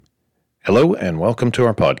Hello and welcome to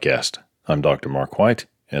our podcast. I'm Dr. Mark White,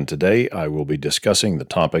 and today I will be discussing the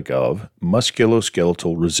topic of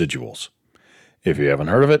musculoskeletal residuals. If you haven't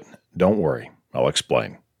heard of it, don't worry, I'll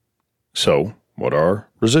explain. So, what are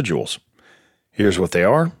residuals? Here's what they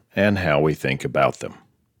are and how we think about them.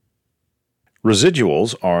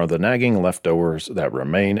 Residuals are the nagging leftovers that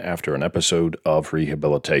remain after an episode of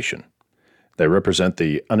rehabilitation. They represent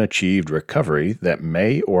the unachieved recovery that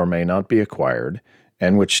may or may not be acquired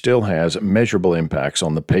and which still has measurable impacts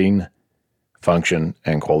on the pain, function,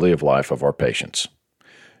 and quality of life of our patients.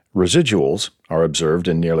 Residuals are observed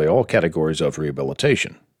in nearly all categories of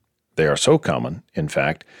rehabilitation. They are so common, in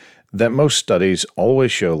fact, that most studies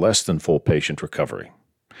always show less than full patient recovery.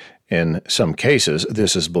 In some cases,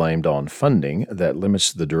 this is blamed on funding that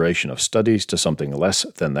limits the duration of studies to something less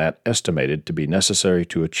than that estimated to be necessary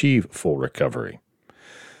to achieve full recovery.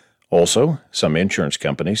 Also, some insurance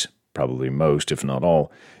companies, probably most if not all,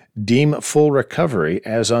 deem full recovery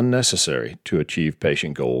as unnecessary to achieve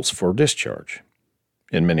patient goals for discharge.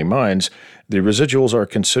 In many minds, the residuals are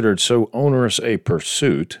considered so onerous a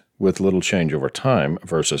pursuit with little change over time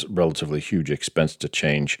versus relatively huge expense to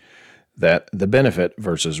change that the benefit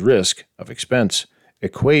versus risk of expense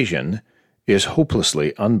equation is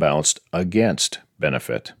hopelessly unbalanced against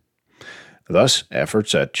benefit. Thus,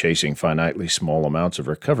 efforts at chasing finitely small amounts of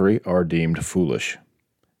recovery are deemed foolish.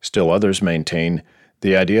 Still others maintain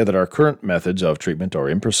the idea that our current methods of treatment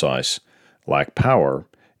are imprecise, lack power,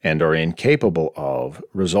 and are incapable of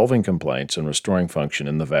resolving complaints and restoring function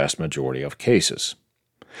in the vast majority of cases.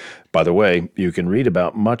 By the way, you can read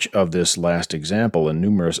about much of this last example in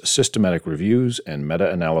numerous systematic reviews and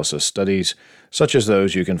meta-analysis studies, such as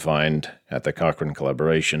those you can find at the Cochrane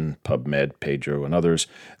Collaboration, PubMed, Pedro, and others,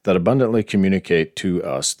 that abundantly communicate to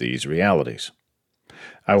us these realities.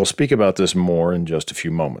 I will speak about this more in just a few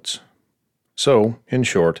moments. So, in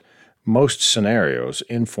short, most scenarios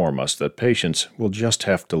inform us that patients will just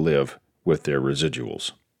have to live with their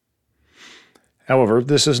residuals. However,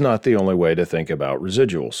 this is not the only way to think about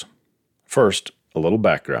residuals. First, a little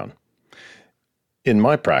background. In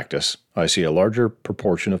my practice, I see a larger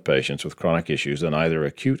proportion of patients with chronic issues than either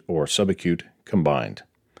acute or subacute combined.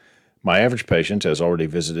 My average patient has already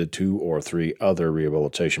visited 2 or 3 other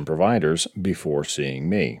rehabilitation providers before seeing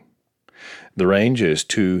me. The range is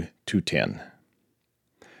 2 to 10.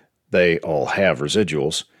 They all have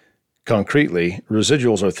residuals. Concretely,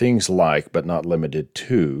 residuals are things like, but not limited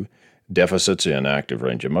to, deficits in active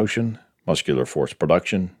range of motion, muscular force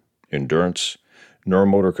production, endurance,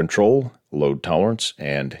 neuromotor control, load tolerance,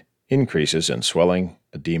 and increases in swelling,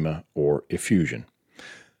 edema, or effusion.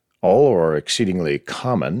 All are exceedingly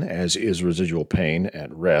common, as is residual pain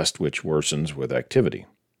at rest, which worsens with activity.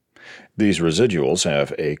 These residuals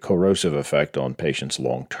have a corrosive effect on patients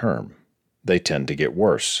long term. They tend to get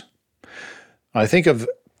worse. I think of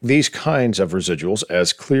these kinds of residuals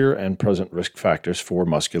as clear and present risk factors for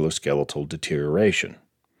musculoskeletal deterioration.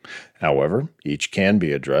 However, each can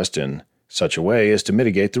be addressed in such a way as to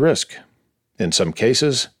mitigate the risk. In some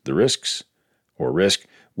cases, the risk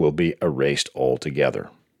will be erased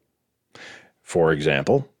altogether. For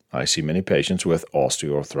example, I see many patients with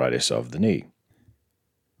osteoarthritis of the knee.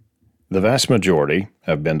 The vast majority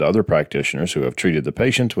have been to other practitioners who have treated the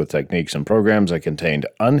patient with techniques and programs that contained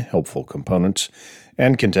unhelpful components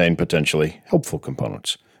and contained potentially helpful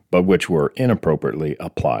components, but which were inappropriately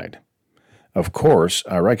applied. Of course,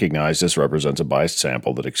 I recognize this represents a biased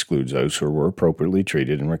sample that excludes those who were appropriately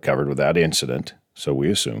treated and recovered without incident, so we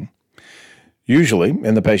assume. Usually,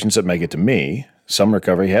 in the patients that make it to me, some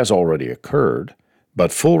recovery has already occurred,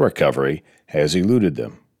 but full recovery has eluded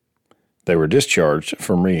them. They were discharged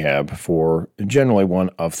from rehab for generally one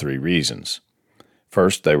of 3 reasons.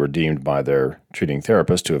 First, they were deemed by their treating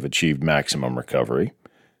therapist to have achieved maximum recovery.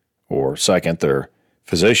 Or second, their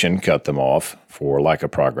physician cut them off for lack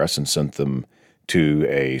of progress and sent them to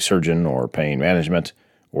a surgeon or pain management.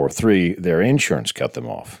 Or 3, their insurance cut them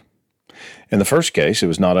off. In the first case, it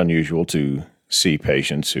was not unusual to see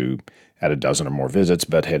patients who had a dozen or more visits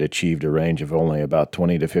but had achieved a range of only about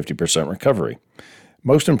 20 to 50% recovery.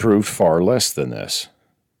 Most improved far less than this.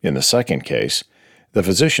 In the second case, the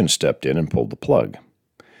physician stepped in and pulled the plug.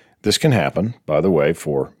 This can happen, by the way,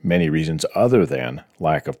 for many reasons other than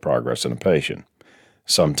lack of progress in a patient.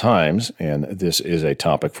 Sometimes, and this is a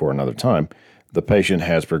topic for another time, the patient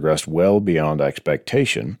has progressed well beyond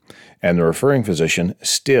expectation, and the referring physician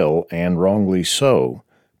still, and wrongly so,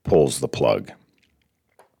 pulls the plug.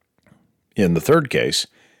 In the third case,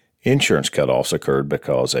 insurance cutoffs occurred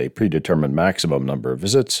because a predetermined maximum number of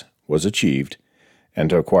visits was achieved, and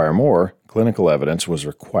to acquire more, clinical evidence was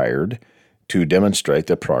required to demonstrate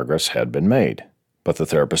that progress had been made. but the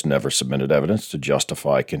therapist never submitted evidence to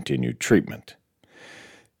justify continued treatment.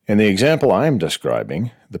 In the example I am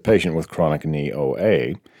describing, the patient with chronic knee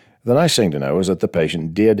OA, the nice thing to know is that the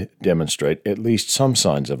patient did demonstrate at least some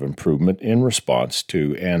signs of improvement in response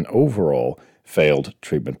to an overall failed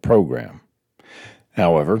treatment program.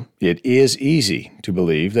 However, it is easy to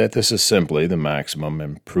believe that this is simply the maximum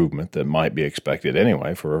improvement that might be expected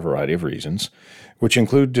anyway for a variety of reasons, which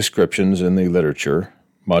include descriptions in the literature.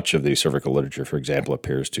 Much of the cervical literature, for example,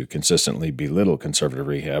 appears to consistently belittle conservative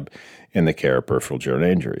rehab in the care of peripheral joint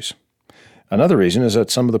injuries. Another reason is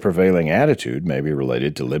that some of the prevailing attitude may be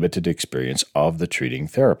related to limited experience of the treating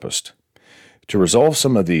therapist. To resolve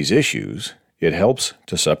some of these issues, it helps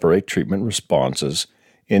to separate treatment responses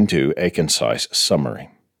into a concise summary.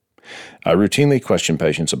 I routinely question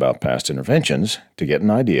patients about past interventions to get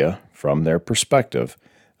an idea from their perspective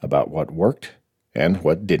about what worked and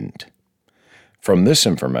what didn't. From this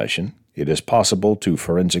information, it is possible to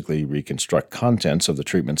forensically reconstruct contents of the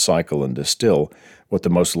treatment cycle and distill what the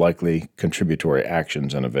most likely contributory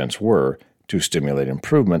actions and events were to stimulate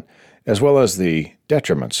improvement, as well as the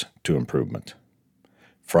detriments to improvement.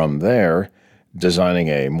 From there, designing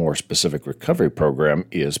a more specific recovery program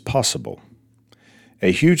is possible.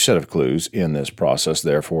 A huge set of clues in this process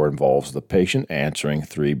therefore involves the patient answering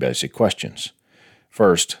three basic questions.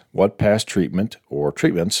 First, what past treatment or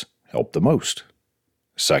treatments helped the most?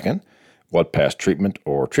 Second, what past treatment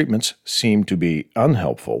or treatments seemed to be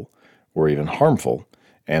unhelpful or even harmful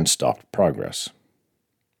and stopped progress?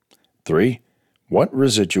 3. What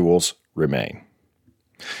residuals remain?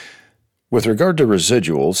 With regard to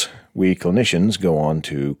residuals, we clinicians go on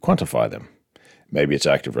to quantify them. Maybe it's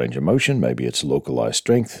active range of motion, maybe it's localized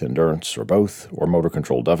strength, endurance, or both, or motor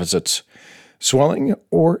control deficits, swelling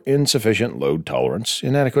or insufficient load tolerance,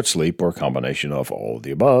 inadequate sleep, or a combination of all of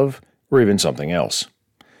the above, or even something else.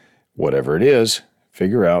 Whatever it is,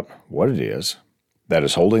 figure out what it is that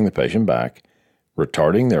is holding the patient back,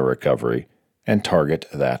 retarding their recovery, and target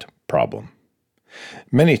that problem.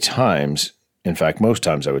 Many times, in fact, most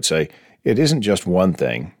times I would say, it isn't just one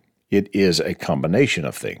thing, it is a combination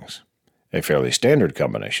of things, a fairly standard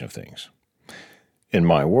combination of things. In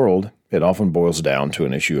my world, it often boils down to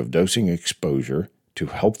an issue of dosing exposure to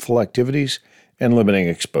helpful activities and limiting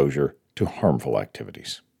exposure to harmful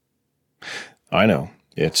activities. I know,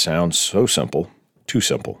 it sounds so simple, too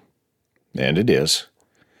simple. And it is.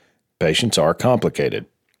 Patients are complicated.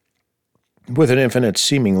 With an infinite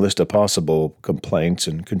seeming list of possible complaints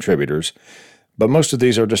and contributors, but most of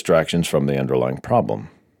these are distractions from the underlying problem.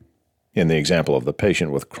 In the example of the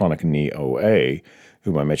patient with chronic knee OA,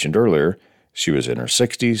 whom I mentioned earlier, she was in her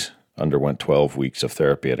 60s, underwent 12 weeks of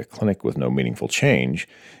therapy at a clinic with no meaningful change,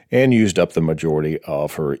 and used up the majority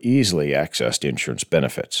of her easily accessed insurance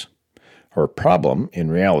benefits. Her problem, in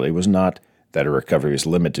reality, was not that her recovery was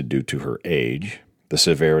limited due to her age, the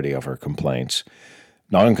severity of her complaints,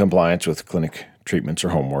 non-compliance with clinic treatments or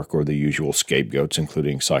homework, or the usual scapegoats,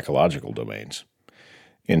 including psychological domains.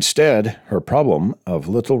 Instead, her problem of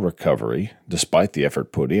little recovery, despite the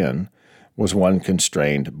effort put in, was one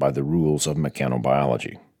constrained by the rules of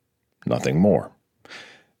mechanobiology. Nothing more.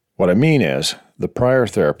 What I mean is, the prior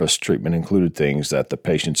therapist's treatment included things that the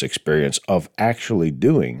patient's experience of actually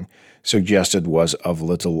doing suggested was of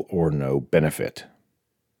little or no benefit.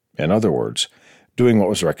 In other words, doing what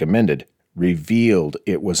was recommended revealed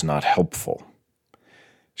it was not helpful.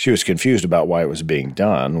 She was confused about why it was being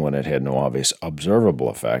done when it had no obvious observable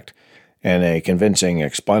effect, and a convincing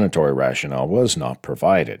explanatory rationale was not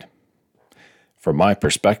provided. From my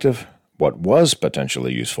perspective, what was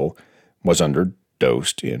potentially useful was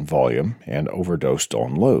underdosed in volume and overdosed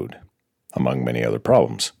on load, among many other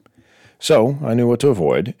problems. So I knew what to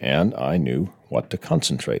avoid, and I knew what to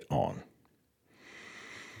concentrate on.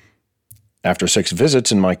 After 6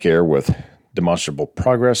 visits in my care with demonstrable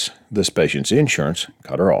progress, this patient's insurance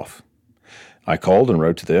cut her off. I called and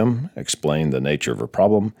wrote to them, explained the nature of her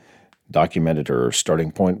problem, documented her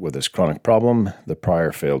starting point with this chronic problem, the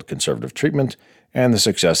prior failed conservative treatment, and the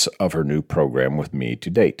success of her new program with me to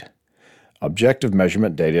date. Objective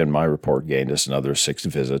measurement data in my report gained us another 6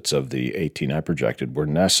 visits of the 18 I projected were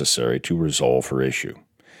necessary to resolve her issue.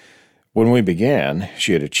 When we began,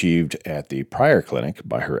 she had achieved at the prior clinic,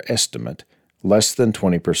 by her estimate, less than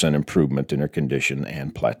 20% improvement in her condition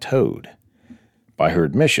and plateaued. By her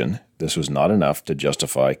admission, this was not enough to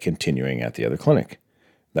justify continuing at the other clinic.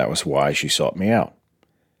 That was why she sought me out.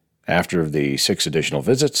 After the 6 additional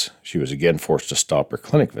visits, she was again forced to stop her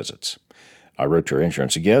clinic visits. I wrote to her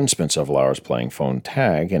insurance again, spent several hours playing phone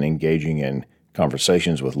tag and engaging in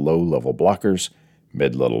conversations with low-level blockers,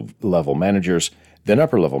 mid-level managers, then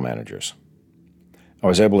upper-level managers. I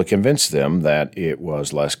was able to convince them that it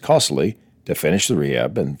was less costly to finish the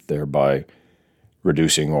rehab and thereby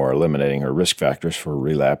reducing or eliminating her risk factors for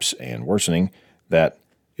relapse and worsening than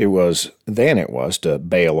it was to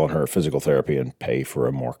bail on her physical therapy and pay for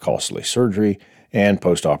a more costly surgery and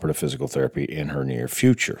postoperative physical therapy in her near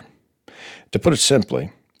future. To put it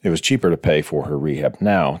simply, it was cheaper to pay for her rehab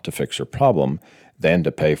now to fix her problem than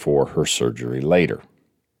to pay for her surgery later,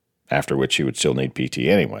 after which she would still need PT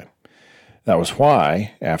anyway. That was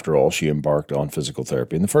why, after all, she embarked on physical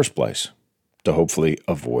therapy in the first place, to hopefully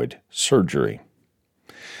avoid surgery.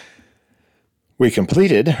 We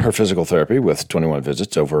completed her physical therapy with 21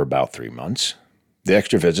 visits over about 3 months. The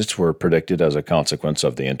extra visits were predicted as a consequence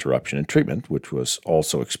of the interruption in treatment, which was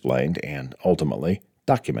also explained and ultimately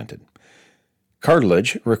documented.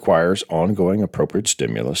 Cartilage requires ongoing appropriate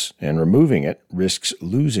stimulus, and removing it risks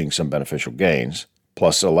losing some beneficial gains,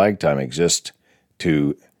 plus a lag time exists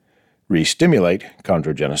to re-stimulate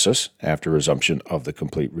chondrogenesis after resumption of the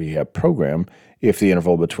complete rehab program if the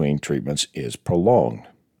interval between treatments is prolonged.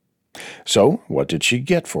 So, what did she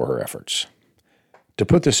get for her efforts? To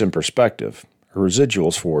put this in perspective, her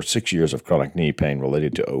residuals for 6 years of chronic knee pain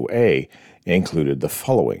related to OA included the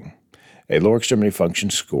following: a lower extremity function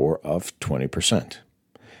score of 20%,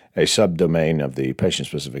 a subdomain of the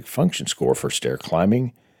patient-specific function score for stair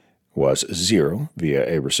climbing was 0 via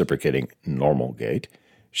a reciprocating normal gait.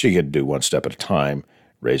 She could do one step at a time,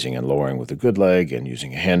 raising and lowering with a good leg and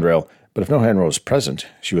using a handrail, but if no handrail was present,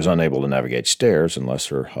 she was unable to navigate stairs unless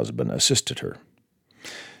her husband assisted her.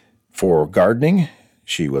 For gardening,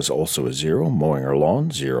 she was also a 0, mowing her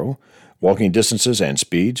lawn, 0. Walking distances and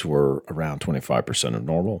speeds were around 25% of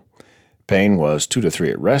normal. Pain was 2 to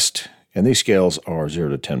 3 at rest, and these scales are 0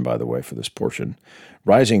 to 10, by the way, for this portion,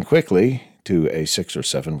 rising quickly to a 6 or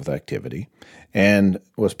 7 with activity, and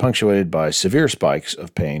was punctuated by severe spikes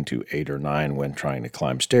of pain to 8 or 9 when trying to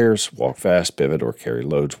climb stairs, walk fast, pivot, or carry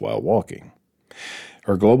loads while walking.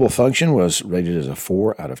 Her global function was rated as a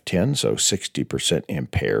 4 out of 10, so 60%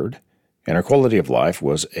 impaired, and her quality of life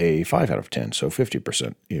was a 5 out of 10, so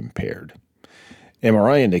 50% impaired.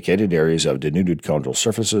 MRI indicated areas of denuded chondral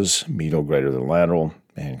surfaces, medial greater than lateral,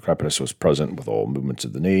 and crepitus was present with all movements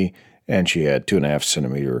of the knee, and she had 2.5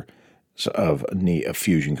 centimeters of knee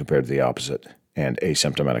effusion compared to the opposite and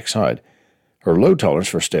asymptomatic side. Her load tolerance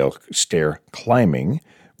for stair climbing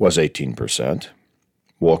was 18%.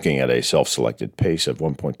 Walking at a self-selected pace of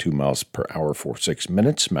 1.2 miles per hour for 6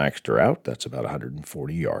 minutes maxed her out. That's about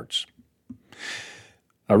 140 yards.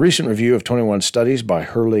 A recent review of 21 studies by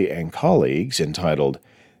Hurley and colleagues entitled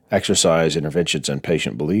Exercise Interventions and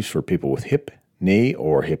Patient Beliefs for People with Hip, Knee,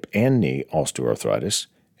 or Hip and Knee Osteoarthritis,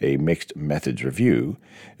 a mixed methods review,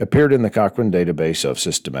 appeared in the Cochrane Database of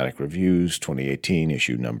Systematic Reviews 2018,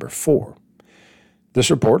 issue number 4. This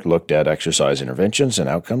report looked at exercise interventions and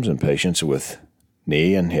outcomes in patients with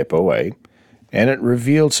knee and hip OA, and it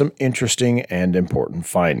revealed some interesting and important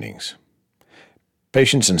findings.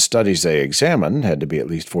 Patients in studies they examined had to be at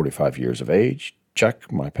least 45 years of age.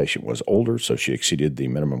 Check. My patient was older, so she exceeded the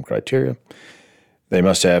minimum criteria. They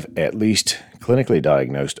must have at least clinically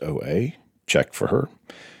diagnosed OA. Check for her.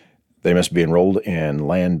 They must be enrolled in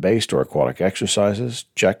land-based or aquatic exercises.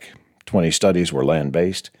 Check. 20 studies were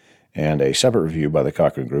land-based, and a separate review by the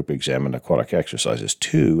Cochrane Group examined aquatic exercises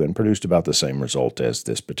too and produced about the same result as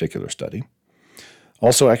this particular study.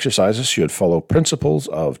 Also, exercises should follow principles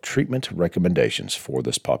of treatment recommendations for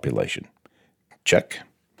this population. Check.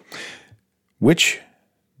 Which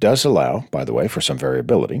does allow, by the way, for some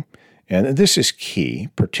variability, and this is key,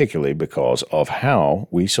 particularly because of how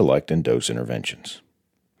we select and dose interventions.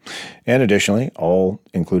 And additionally, all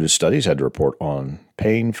included studies had to report on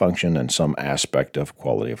pain, function, and some aspect of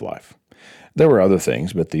quality of life. There were other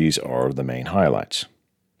things, but these are the main highlights.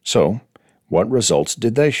 So, what results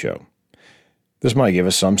did they show? This might give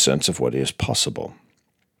us some sense of what is possible.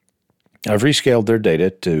 I've rescaled their data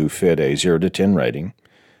to fit a 0 to 10 rating,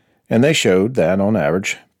 and they showed that, on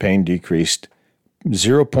average, pain decreased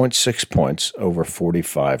 0.6 points over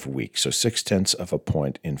 45 weeks, so 0.6 of a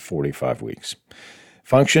point in 45 weeks.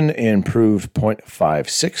 Function improved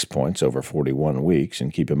 0.56 points over 41 weeks,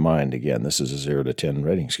 and keep in mind, again, this is a 0 to 10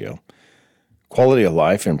 rating scale. Quality of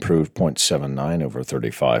life improved 0.79 over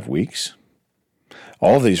 35 weeks.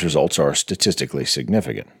 All of these results are statistically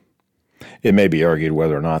significant. It may be argued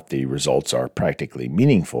whether or not the results are practically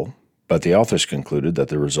meaningful, but the authors concluded that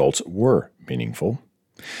the results were meaningful.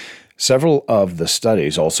 Several of the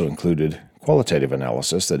studies also included qualitative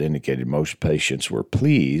analysis that indicated most patients were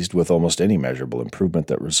pleased with almost any measurable improvement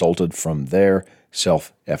that resulted from their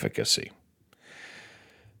self-efficacy.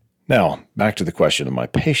 Now, back to the question of my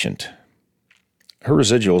patient. Her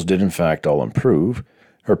residuals did in fact all improve.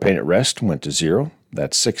 Her pain at rest went to 0.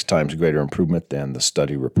 That's 6 times greater improvement than the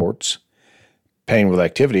study reports. Pain with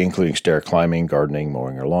activity, including stair climbing, gardening,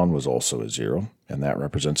 mowing her lawn, was also at 0, and that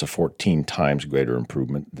represents a 14 times greater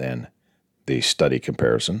improvement than the study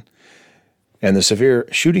comparison. And the severe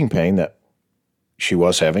shooting pain that she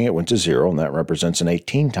was having, it went to 0, and that represents an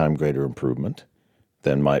 18 times greater improvement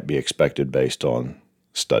than might be expected based on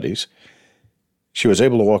studies. She was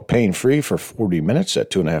able to walk pain-free for 40 minutes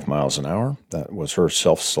at 2.5 miles an hour. That was her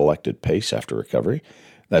self-selected pace after recovery.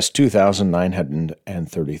 That's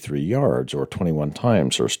 2,933 yards, or 21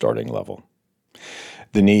 times her starting level.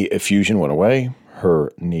 The knee effusion went away.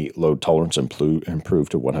 Her knee load tolerance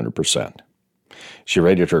improved to 100%. She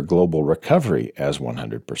rated her global recovery as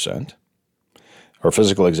 100%. Her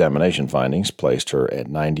physical examination findings placed her at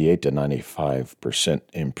 98 to 95%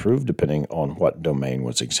 improved, depending on what domain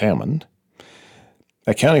was examined.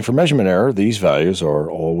 Accounting for measurement error, these values are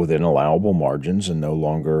all within allowable margins and no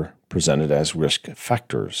longer presented as risk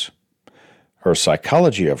factors. Her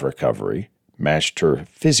psychology of recovery matched her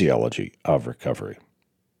physiology of recovery,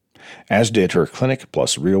 as did her clinic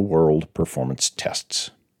plus real-world performance tests.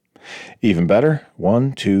 Even better,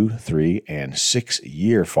 1, 2, 3, and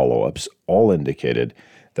 6-year follow-ups all indicated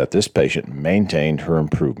that this patient maintained her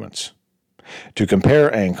improvements. To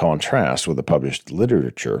compare and contrast with the published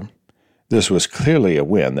literature, this was clearly a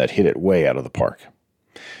win that hit it way out of the park.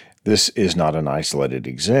 This is not an isolated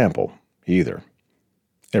example either.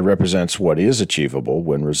 It represents what is achievable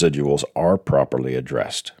when residuals are properly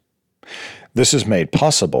addressed. This is made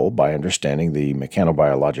possible by understanding the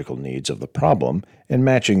mechanobiological needs of the problem and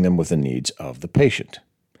matching them with the needs of the patient.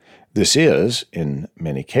 This is, in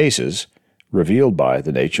many cases, revealed by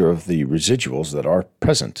the nature of the residuals that are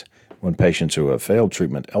present when patients who have failed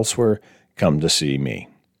treatment elsewhere come to see me.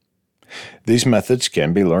 These methods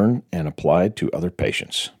can be learned and applied to other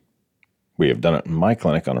patients. We have done it in my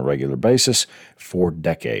clinic on a regular basis for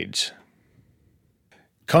decades.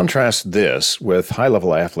 Contrast this with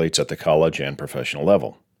high-level athletes at the college and professional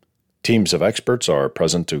level. Teams of experts are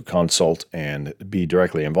present to consult and be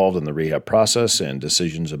directly involved in the rehab process and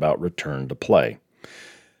decisions about return to play.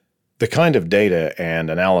 The kind of data and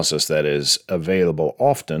analysis that is available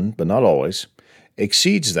often, but not always,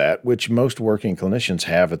 exceeds that which most working clinicians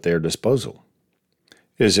have at their disposal.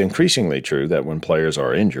 It is increasingly true that when players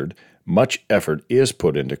are injured, much effort is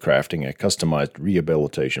put into crafting a customized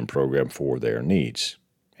rehabilitation program for their needs.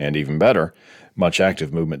 And even better, much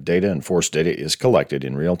active movement data and force data is collected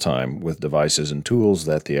in real time with devices and tools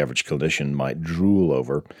that the average clinician might drool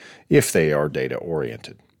over if they are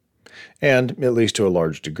data-oriented. And, at least to a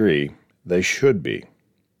large degree, they should be.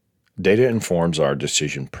 Data informs our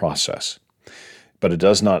decision process, but it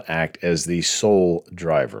does not act as the sole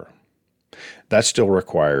driver. That still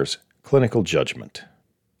requires clinical judgment.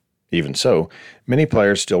 Even so, many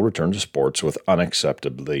players still return to sports with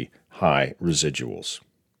unacceptably high residuals.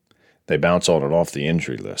 They bounce on and off the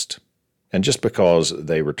injury list. And just because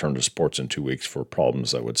they return to sports in 2 weeks for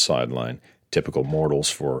problems that would sideline typical mortals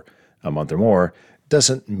for a month or more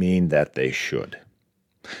doesn't mean that they should.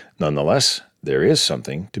 Nonetheless, there is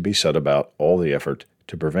something to be said about all the effort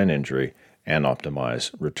to prevent injury and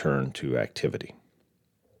optimize return to activity.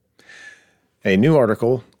 A new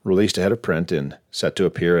article released ahead of print and set to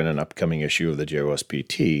appear in an upcoming issue of the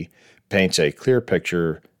JOSPT paints a clear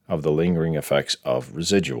picture of the lingering effects of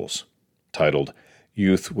residuals, titled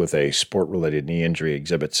Youth with a Sport-Related Knee Injury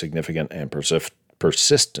Exhibit Significant and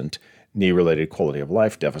Persistent Knee-Related Quality of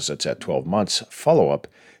Life Deficits at 12 Months Follow-Up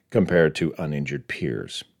Compared to Uninjured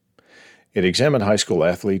Peers. It examined high school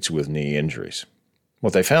athletes with knee injuries.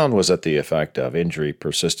 What they found was that the effect of injury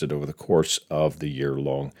persisted over the course of the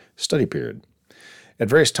year-long study period. At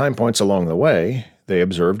various time points along the way, they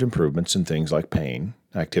observed improvements in things like pain,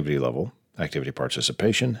 activity level, activity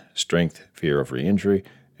participation, strength, fear of re-injury,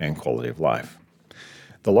 and quality of life.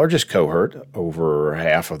 The largest cohort, over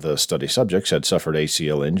half of the study subjects, had suffered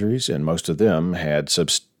ACL injuries, and most of them had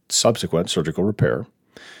subsequent surgical repair.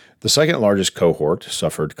 The second largest cohort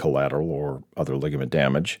suffered collateral or other ligament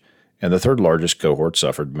damage, and the third largest cohort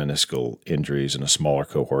suffered meniscal injuries, and a smaller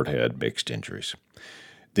cohort had mixed injuries.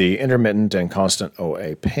 The intermittent and constant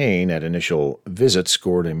OA pain at initial visit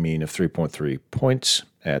scored a mean of 3.3 points.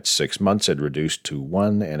 At 6 months, it reduced to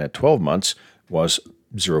 1, and at 12 months was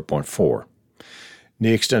 0.4.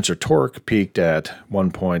 Knee extensor torque peaked at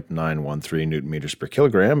 1.913 newton meters per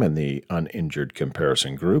kilogram in the uninjured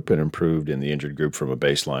comparison group and improved in the injured group from a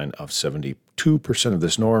baseline of 72% of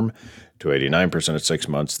this norm to 89% at 6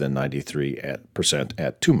 months, then 93%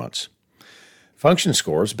 at 2 months. Function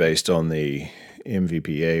scores based on the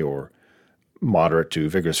MVPA or Moderate to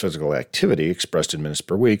vigorous physical activity expressed in minutes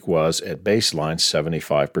per week was at baseline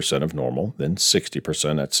 75% of normal, then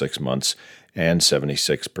 60% at 6 months, and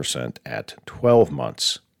 76% at 12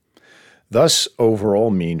 months. Thus,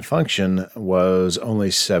 overall mean function was only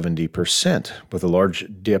 70%, with a large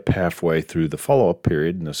dip halfway through the follow-up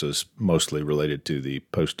period, and this is mostly related to the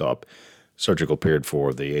post-op surgical period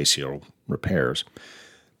for the ACL repairs.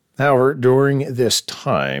 However, during this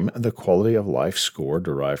time, the quality of life score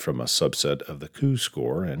derived from a subset of the Coos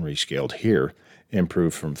score and rescaled here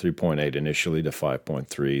improved from 3.8 initially to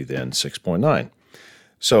 5.3, then 6.9.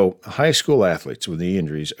 So, high school athletes with knee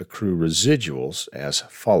injuries accrue residuals as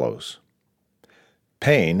follows.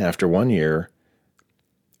 Pain after 1 year,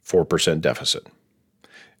 4% deficit.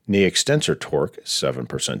 Knee extensor torque,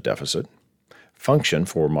 7% deficit. Function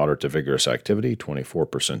for moderate to vigorous activity,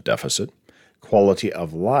 24% deficit. Quality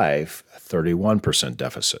of life, 31%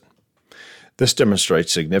 deficit. This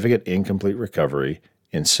demonstrates significant incomplete recovery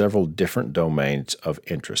in several different domains of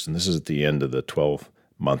interest, and this is at the end of the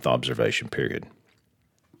 12-month observation period.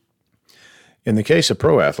 In the case of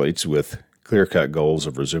pro athletes with clear-cut goals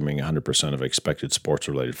of resuming 100% of expected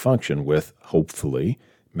sports-related function with, hopefully,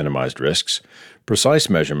 minimized risks,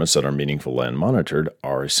 precise measurements that are meaningful and monitored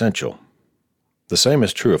are essential. The same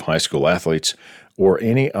is true of high school athletes or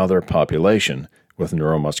any other population with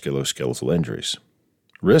neuromusculoskeletal injuries.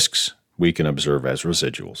 Risks we can observe as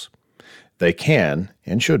residuals. They can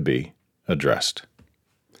and should be addressed.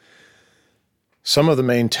 Some of the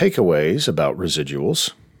main takeaways about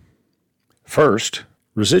residuals. First,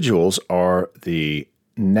 residuals are the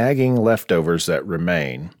nagging leftovers that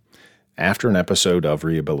remain after an episode of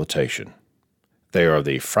rehabilitation. They are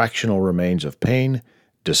the fractional remains of pain,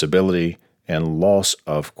 disability, and loss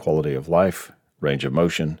of quality of life, range of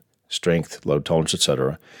motion, strength, load tolerance,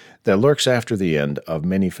 etc., that lurks after the end of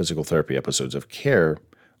many physical therapy episodes of care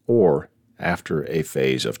or after a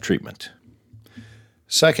phase of treatment.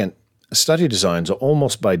 Second, study designs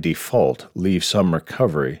almost by default leave some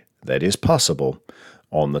recovery that is possible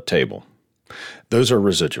on the table. Those are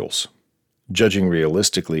residuals. Judging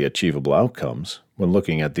realistically achievable outcomes when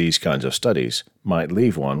looking at these kinds of studies might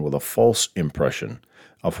leave one with a false impression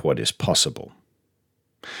of what is possible.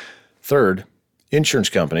 Third, insurance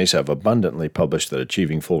companies have abundantly published that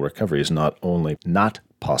achieving full recovery is not only not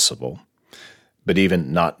possible, but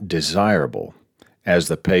even not desirable, as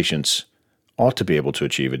the patients ought to be able to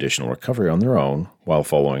achieve additional recovery on their own while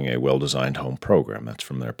following a well-designed home program. That's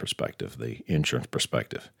from their perspective, the insurance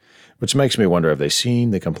perspective. Which makes me wonder, have they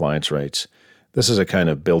seen the compliance rates? This is a kind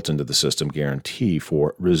of built into the system guarantee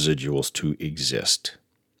for residuals to exist.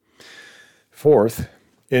 Fourth,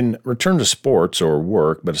 in return to sports or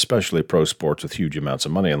work, but especially pro sports with huge amounts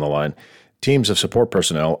of money on the line, teams of support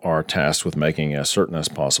personnel are tasked with making as certain as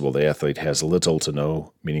possible the athlete has little to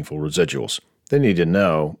no meaningful residuals. They need to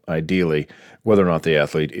know, ideally, whether or not the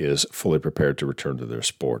athlete is fully prepared to return to their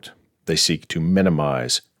sport. They seek to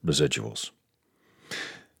minimize residuals.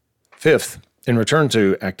 Fifth, in return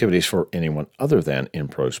to activities for anyone other than in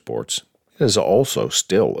pro sports, it is also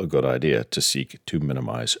still a good idea to seek to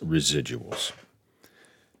minimize residuals.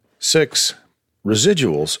 6.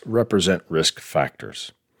 Residuals represent risk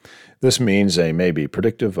factors. This means they may be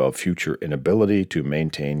predictive of future inability to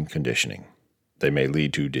maintain conditioning. They may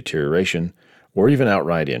lead to deterioration or even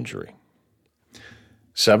outright injury.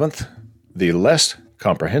 7th, the less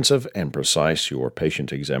comprehensive and precise your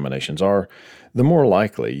patient examinations are, the more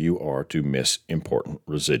likely you are to miss important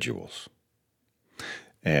residuals.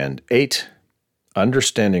 And 8,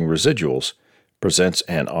 understanding residuals presents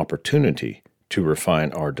an opportunity to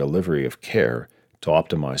refine our delivery of care to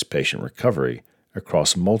optimize patient recovery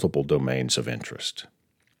across multiple domains of interest.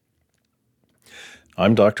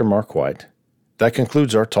 I'm Dr. Mark White. That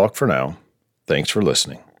concludes our talk for now. Thanks for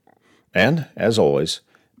listening. And, as always,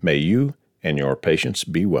 may you and your patients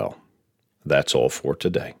be well. That's all for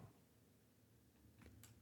today.